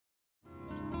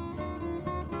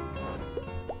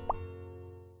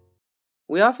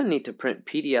We often need to print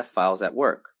PDF files at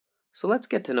work, so let's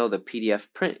get to know the PDF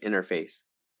print interface.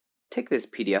 Take this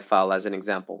PDF file as an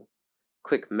example.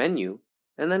 Click Menu,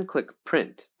 and then click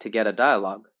Print to get a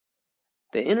dialog.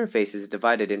 The interface is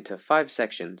divided into 5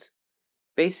 sections: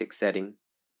 Basic Setting,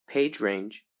 Page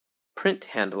Range, Print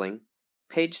Handling,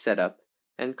 Page Setup,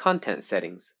 and Content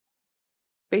Settings.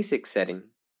 Basic Setting.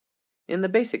 In the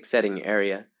Basic Setting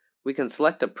area, we can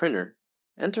select a printer,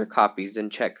 enter copies,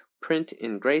 and check Print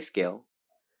in Grayscale.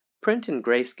 Print in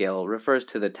grayscale refers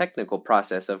to the technical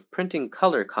process of printing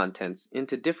color contents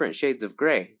into different shades of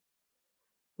gray.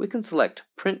 We can select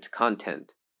Print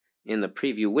Content in the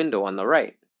preview window on the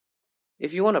right.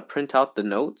 If you want to print out the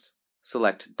notes,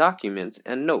 select Documents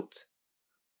and Notes.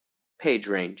 Page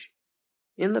Range.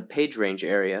 In the Page Range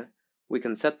area, we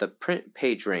can set the print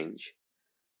page range.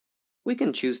 We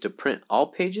can choose to print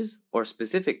all pages or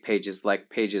specific pages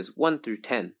like pages 1 through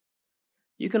 10.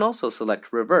 You can also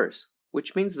select Reverse,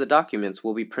 which means the documents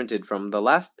will be printed from the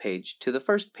last page to the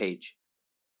first page.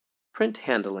 Print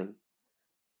Handling.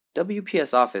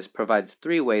 WPS Office provides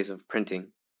 3 ways of printing.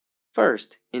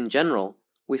 First, in general,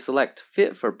 we select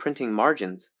Fit for Printing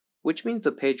Margins, which means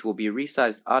the page will be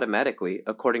resized automatically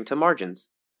according to margins.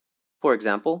 For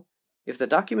example, if the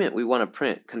document we want to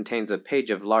print contains a page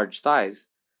of large size,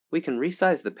 we can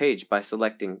resize the page by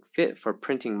selecting Fit for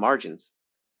Printing Margins.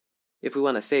 If we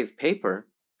want to save paper,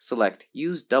 select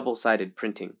Use Double-Sided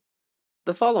Printing.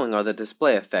 The following are the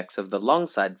display effects of the long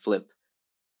side flip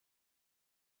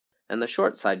and the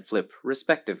short side flip,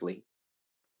 respectively.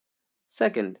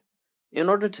 Second, in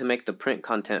order to make the print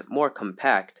content more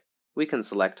compact, we can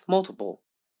select Multiple.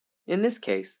 In this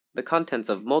case, the contents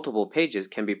of multiple pages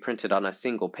can be printed on a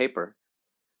single paper.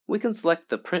 We can select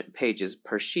the print pages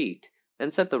per sheet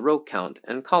and set the row count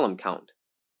and column count.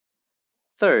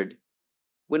 Third,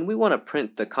 when we want to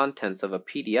print the contents of a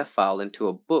PDF file into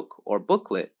a book or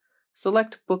booklet,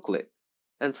 select Booklet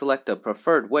and select a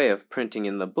preferred way of printing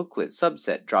in the Booklet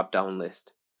subset drop-down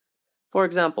list. For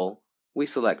example, we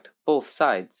select both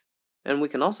sides, and we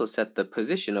can also set the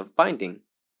position of binding.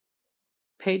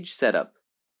 Page Setup.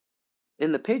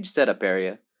 In the Page Setup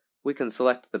area, we can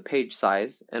select the page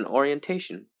size and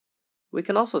orientation. We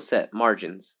can also set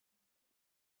margins.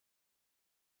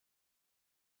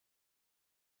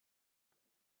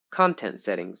 Content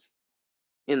Settings.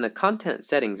 In the Content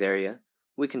Settings area,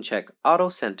 we can check Auto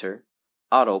Center,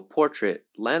 Auto Portrait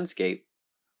Landscape,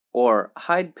 or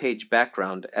Hide Page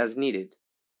Background as needed.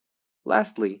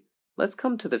 Lastly, let's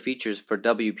come to the features for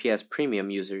WPS Premium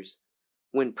users.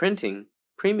 When printing,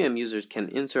 Premium users can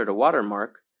insert a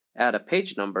watermark, add a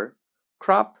page number,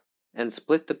 crop, and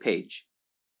split the page.